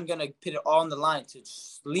fight, but I'm going to put it all on the line to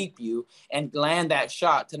sleep you and land that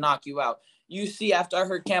shot to knock you out. You see, after I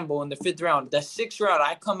hurt Campbell in the 5th round, the 6th round,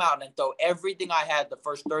 I come out and throw everything I had the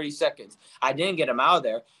first 30 seconds. I didn't get him out of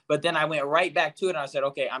there, but then I went right back to it, and I said,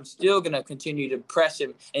 okay, I'm still going to continue to press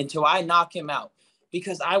him until I knock him out.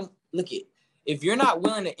 Because if you're not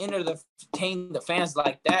willing to entertain the fans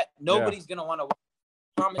like that, nobody's going to want to watch.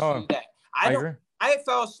 I promise you that. I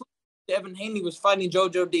fell asleep. Devin Haney was fighting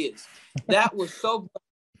Jojo Diaz. That was so.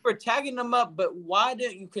 We're tagging him up, but why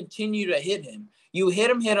didn't you continue to hit him? You hit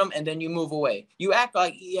him, and then you move away. You act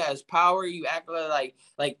like he has power. You act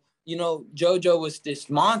like you know, Jojo was this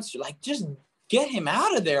monster. Like, just get him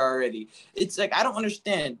out of there already. It's like, I don't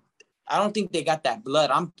understand. I don't think they got that blood.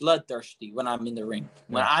 I'm bloodthirsty when I'm in the ring.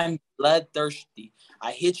 When I'm bloodthirsty,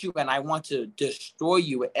 I hit you and I want to destroy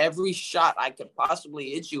you with every shot I could possibly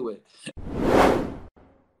hit you with.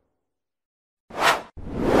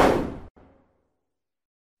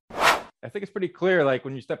 I think it's pretty clear, like,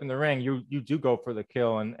 when you step in the ring, you do go for the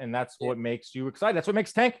kill, and that's what makes you excited. That's what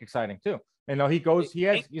makes Tank exciting too. You know, he's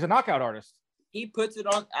a knockout artist. He puts it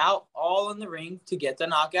out all in the ring to get the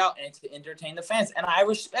knockout and to entertain the fans, and I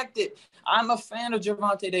respect it. I'm a fan of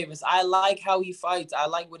Gervonta Davis. I like how he fights. I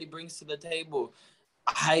like what he brings to the table.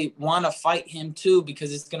 I want to fight him too,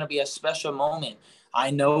 because it's going to be a special moment.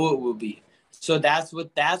 I know it will be. So that's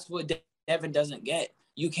what Devin doesn't get.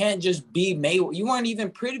 You can't just be Mayweather. You weren't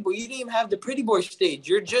even Pretty Boy. You didn't even have the Pretty Boy stage.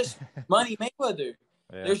 You're just Money Mayweather.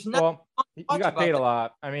 Yeah. There's nothing. Well, you got paid a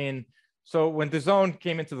lot. I mean, so when the Zone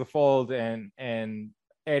came into the fold and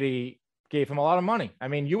Eddie gave him a lot of money, I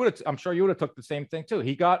mean, I'm sure you would have took the same thing too.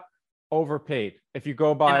 He got overpaid. If you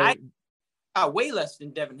go by, I got way less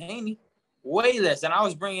than Devin Haney, way less, and I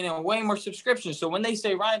was bringing in way more subscriptions. So when they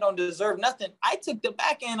say Ryan don't deserve nothing, I took the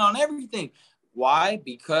back end on everything. Why?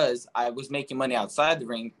 Because I was making money outside the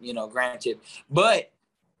ring, you know, granted. But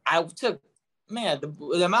I took,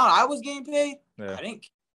 the amount I was getting paid,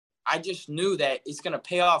 I just knew that it's going to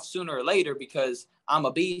pay off sooner or later, because I'm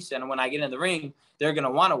a beast. And when I get in the ring, they're going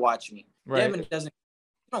to want to watch me. Right. Devin you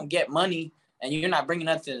don't get money and you're not bringing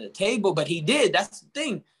nothing to the table, but he did. That's the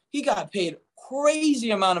thing. He got paid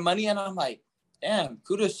crazy amount of money. And I'm like, damn,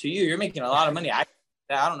 kudos to you. You're making a lot of money. I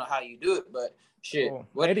don't know how you do it, but shit.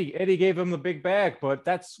 Well, Eddie gave him the big bag, but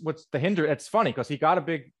that's what's the hinder. It's funny because he got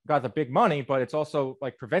the big money, but it's also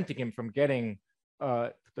like preventing him from getting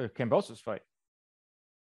the Kambosos fight.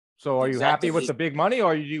 So are you happy with the big money,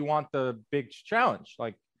 or do you want the big challenge?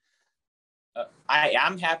 Like,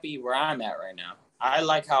 I'm happy where I'm at right now. I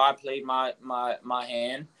like how I played my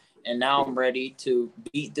hand, and now I'm ready to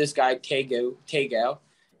beat this guy Tegao,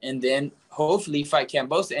 and then hopefully fight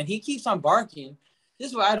Kambosos. And he keeps on barking. This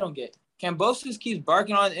is what I don't get. Kambosos keeps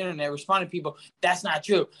barking on the internet, responding to people, that's not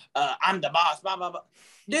true. I'm the boss, blah, blah, blah.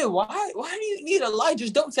 Dude, why do you need a lie?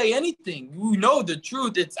 Just don't say anything. You know the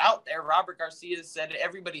truth. It's out there. Robert Garcia said it.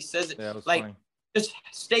 Everybody says it. Yeah, like, funny. Just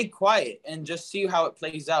stay quiet and just see how it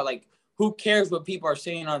plays out. Like, who cares what people are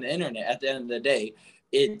saying on the internet at the end of the day?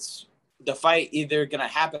 It's the fight either gonna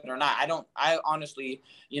happen or not. I honestly,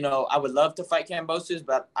 I would love to fight Kambosos,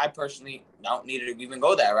 but I personally don't need to even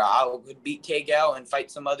go that route. I could beat Tegel and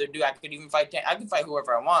fight some other dude. I could even fight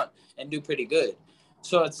whoever I want and do pretty good.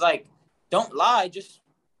 So it's like, don't lie, just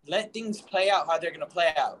let things play out how they're gonna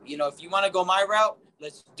play out. If you want to go my route,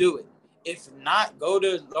 let's do it. If not, go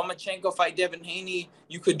to Lomachenko, fight Devin Haney.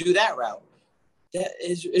 You could do that route.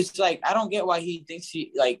 It's like, I don't get why he thinks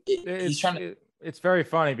he's trying to. It's very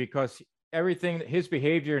funny because his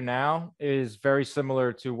behavior now is very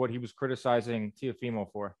similar to what he was criticizing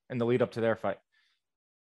Teofimo for in the lead up to their fight.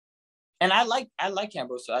 And I like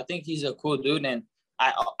Kambosos. I think he's a cool dude, and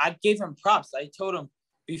I gave him props. I told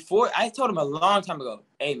him a long time ago,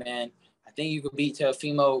 hey man, I think you could beat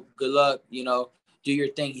Teofimo. Good luck, do your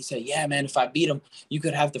thing. He said, yeah man, if I beat him, you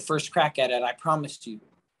could have the first crack at it. I promised you.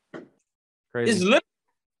 Crazy. It's literally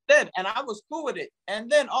dead, and I was cool with it.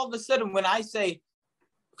 And then all of a sudden, when I say,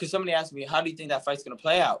 because somebody asked me, how do you think that fight's going to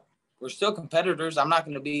play out? We're still competitors. I'm not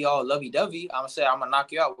going to be all lovey-dovey. I'm going to say I'm going to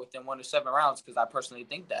knock you out within 1 to 7 rounds because I personally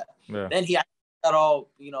think that. Yeah. Then he got all,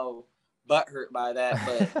 butthurt by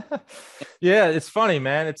that. But yeah, it's funny,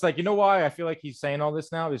 man. It's like, why I feel like he's saying all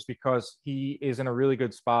this now is because he is in a really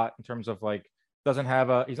good spot in terms of like,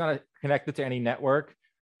 he's not connected to any network.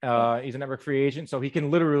 He's a network free agent, so he can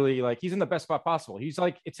literally he's in the best spot possible. He's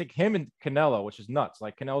like, it's like him and Canelo, which is nuts.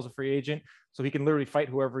 Like Canelo's a free agent, so he can literally fight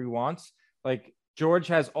whoever he wants. Like George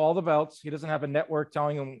has all the belts. He doesn't have a network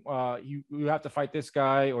telling him you have to fight this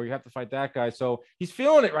guy or you have to fight that guy. So he's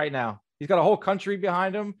feeling it right now. He's got a whole country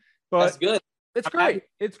behind him. But that's good. It's great.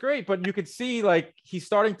 It's great. But you could see like he's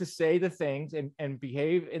starting to say the things and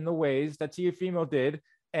behave in the ways that Teofimo did.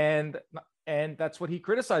 And that's what he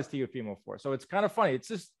criticized Teofimo for. So it's kind of funny. It's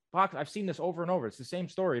just boxing. I've seen this over and over. It's the same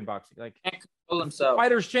story in boxing. Like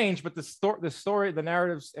fighters change, but the story, the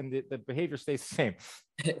narratives, and the behavior stays the same.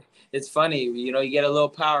 It's funny. You get a little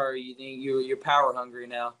power. You think you're power hungry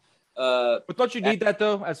now. But don't you need that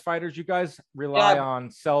though? As fighters, you guys rely on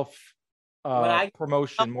self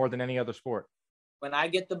promotion more than any other sport. When I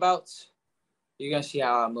get the bouts, you're gonna see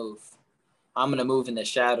how I move. I'm gonna move in the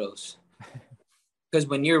shadows. Because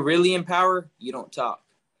when you're really in power, you don't talk.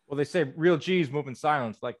 Well, they say real G's move in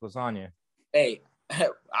silence like lasagna. Hey,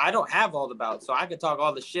 I don't have all the bouts, so I can talk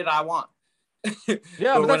all the shit I want.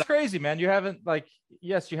 Yeah, but that's crazy, man. You haven't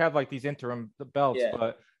yes, you have like these interim belts,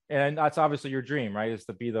 and that's obviously your dream, right? Is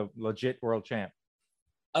to be the legit world champ.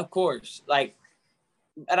 Of course. And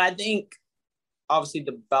I think obviously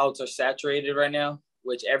the belts are saturated right now,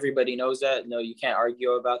 which everybody knows that. No, you can't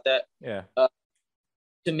argue about that. Yeah.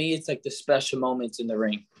 To me, it's like the special moments in the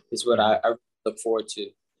ring is what I look forward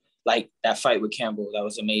to. Like that fight with Campbell, that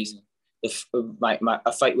was amazing. A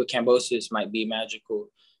fight with Kambosos might be magical.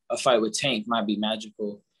 A fight with Tank might be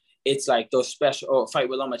magical. It's like those special. A fight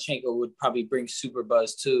with Lomachenko would probably bring super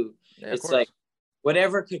buzz too. Yeah, it's like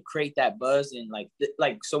whatever could create that buzz and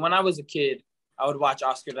so when I was a kid, I would watch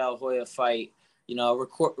Oscar De La Hoya fight.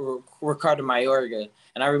 Ricardo Mayorga,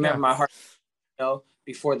 and I remember my heart.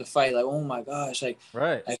 Before the fight, like, oh my gosh, like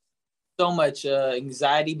so much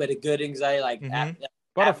anxiety, but a good anxiety,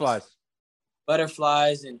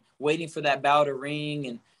 butterflies and waiting for that bell to ring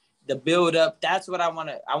and the build up. That's what I want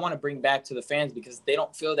to bring back to the fans because they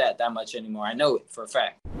don't feel that much anymore. I know it for a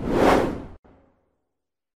fact.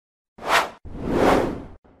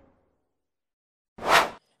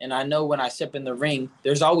 And I know when I step in the ring,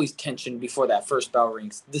 there's always tension before that first bell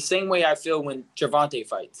rings. The same way I feel when Gervonta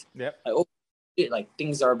fights. Yep. Like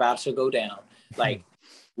things are about to go down. Like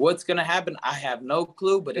what's gonna happen? I have no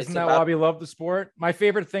clue. But isn't that why we love the sport? My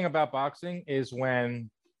favorite thing about boxing is when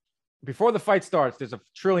before the fight starts, there's a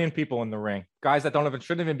trillion people in the ring, guys that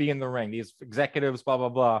shouldn't even be in the ring. These executives, blah blah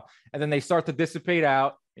blah, and then they start to dissipate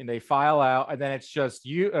out and they file out, and then it's just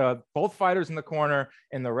both fighters in the corner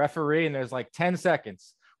and the referee, and there's like 10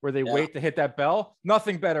 seconds where they wait to hit that bell.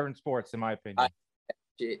 Nothing better in sports, in my opinion.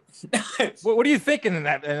 What are you thinking in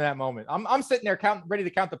that moment? I'm sitting there ready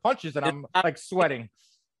to count the punches, and I'm like sweating.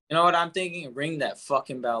 You know what I'm thinking? Ring that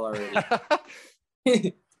fucking bell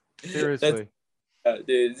already. Seriously,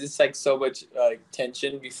 dude, it's like so much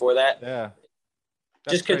tension before that. Yeah,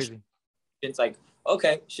 that's crazy. It's like,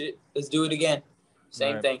 okay, shit, let's do it again.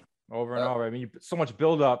 Same thing. Over and over. I mean, so much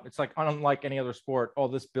build up. It's like unlike any other sport. All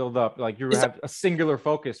this build up, like you have a singular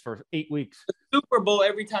focus for 8 weeks. Super Bowl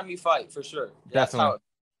every time you fight, for sure. Definitely.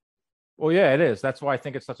 Well, yeah, it is. That's why I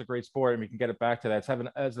think it's such a great sport, and we can get it back to that. It's having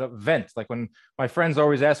as an event. Like when my friends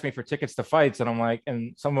always ask me for tickets to fights, and I'm like,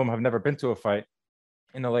 and some of them have never been to a fight,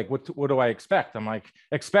 and they're like, what do I expect? I'm like,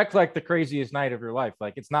 expect like the craziest night of your life.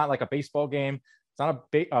 Like it's not like a baseball game. It's not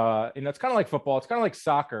it's kind of like football. It's kind of like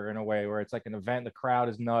soccer in a way where it's like an event. The crowd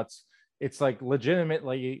is nuts. it's like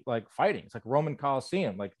legitimately like fighting. It's like Roman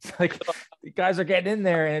Coliseum. Like it's like the guys are getting in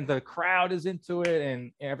there and the crowd is into it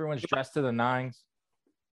and everyone's dressed to the nines.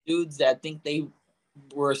 Dudes that think they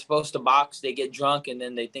were supposed to box, they get drunk and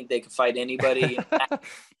then they think they can fight anybody.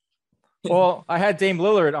 Well, I had Dame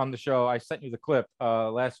Lillard on the show. I sent you the clip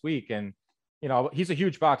last week, and you know, he's a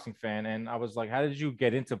huge boxing fan. And I was like, how did you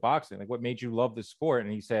get into boxing? Like, what made you love the sport?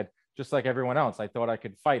 And he said, just like everyone else, I thought I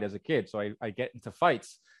could fight as a kid. So I get into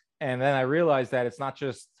fights. And then I realized that it's not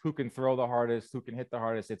just who can throw the hardest, who can hit the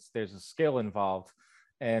hardest. There's a skill involved.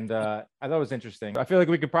 And I thought it was interesting. I feel like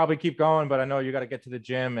we could probably keep going, but I know you got to get to the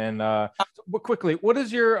gym. And quickly, what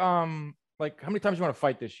is your, like, how many times you want to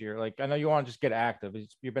fight this year? Like, I know you want to just get active.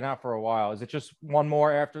 You've been out for a while. Is it just one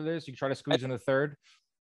more after this? You try to squeeze in a third?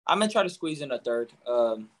 I'm going to try to squeeze in a third.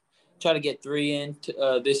 Try to get 3 in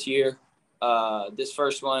this year. This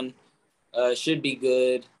first one should be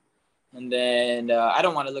good. And then I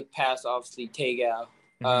don't want to look past, obviously, Tagout.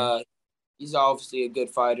 Mm-hmm. He's obviously a good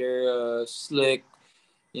fighter, slick,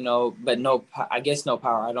 you know, but I guess no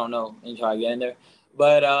power. I don't know until I get in there.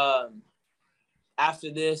 But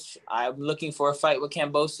after this, I'm looking for a fight with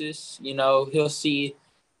Kambosos. You know, he'll see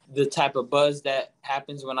the type of buzz that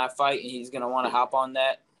happens when I fight, and he's going to want to hop on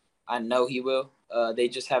that. I know he will. They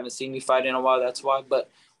just haven't seen me fight in a while. That's why. But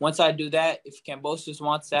once I do that, if Kambosos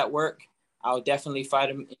wants that work, I'll definitely fight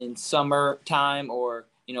him in summertime or,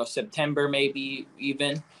 you know, September maybe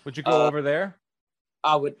even. Would you go over there?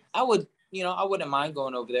 I would, you know, I wouldn't mind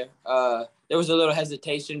going over there. There was a little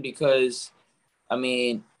hesitation because, I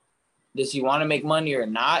mean, does he want to make money or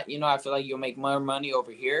not? You know, I feel like you'll make more money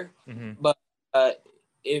over here. Mm-hmm. But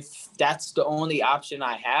if that's the only option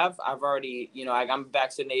I have, I've already, you know, I'm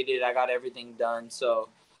vaccinated. I got everything done. So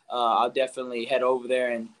I'll definitely head over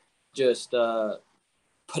there and just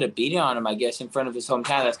put a beating on him, I guess, in front of his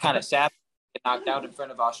hometown. That's kind of sad. Get knocked out in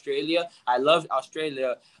front of Australia. I love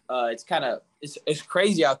Australia. It's kind of it's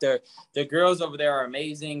crazy out there. The girls over there are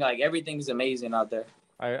amazing. Like everything's amazing out there.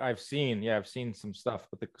 I've seen some stuff,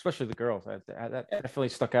 but especially the girls. That definitely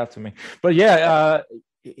stuck out to me. But yeah,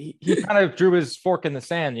 he kind of drew his fork in the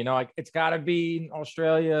sand. You know, like it's got to be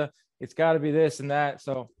Australia. It's got to be this and that.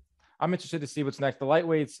 So I'm interested to see what's next. The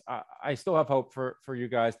lightweights, I still have hope for you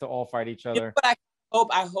guys to all fight each other. Yeah,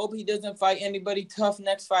 I hope he doesn't fight anybody tough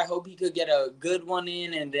next fight. I hope he could get a good one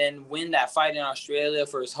in and then win that fight in Australia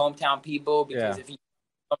for his hometown people. Because if he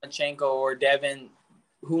Lomachenko or Devin,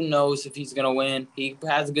 who knows if he's gonna win? He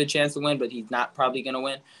has a good chance to win, but he's not probably gonna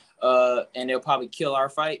win. And they'll probably kill our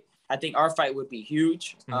fight. I think our fight would be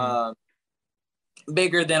huge,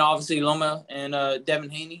 bigger than obviously Loma and Devin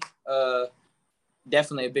Haney.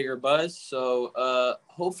 Definitely a bigger buzz. So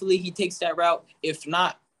hopefully he takes that route. If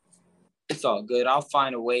not, it's all good. I'll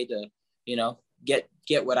find a way to, you know, get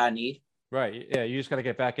what I need. Right. Yeah. You just got to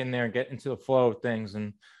get back in there and get into the flow of things.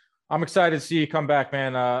 And I'm excited to see you come back,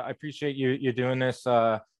 man. I appreciate you doing this.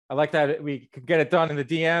 I like that we could get it done in the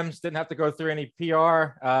DMs. Didn't have to go through any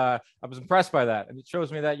PR. I was impressed by that. And it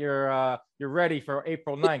shows me that you're ready for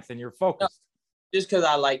April 9th and you're focused. No, just because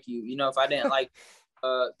I like you. You know, if I didn't like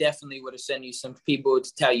definitely would have sent you some people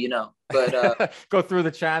to tell you no, but go through the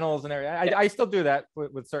channels and everything. I still do that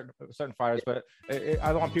with certain fighters, but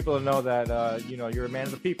I want people to know that you know, you're a man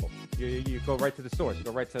of the people. You go right to the source. You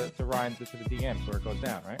go right to Ryan to the DMs where it goes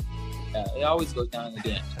down, right? Yeah, it always goes down in the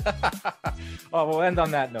DMs. Oh, we'll end on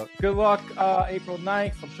that note. Good luck, April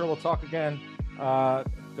 9th. I'm sure we'll talk again.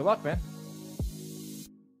 Good luck, man.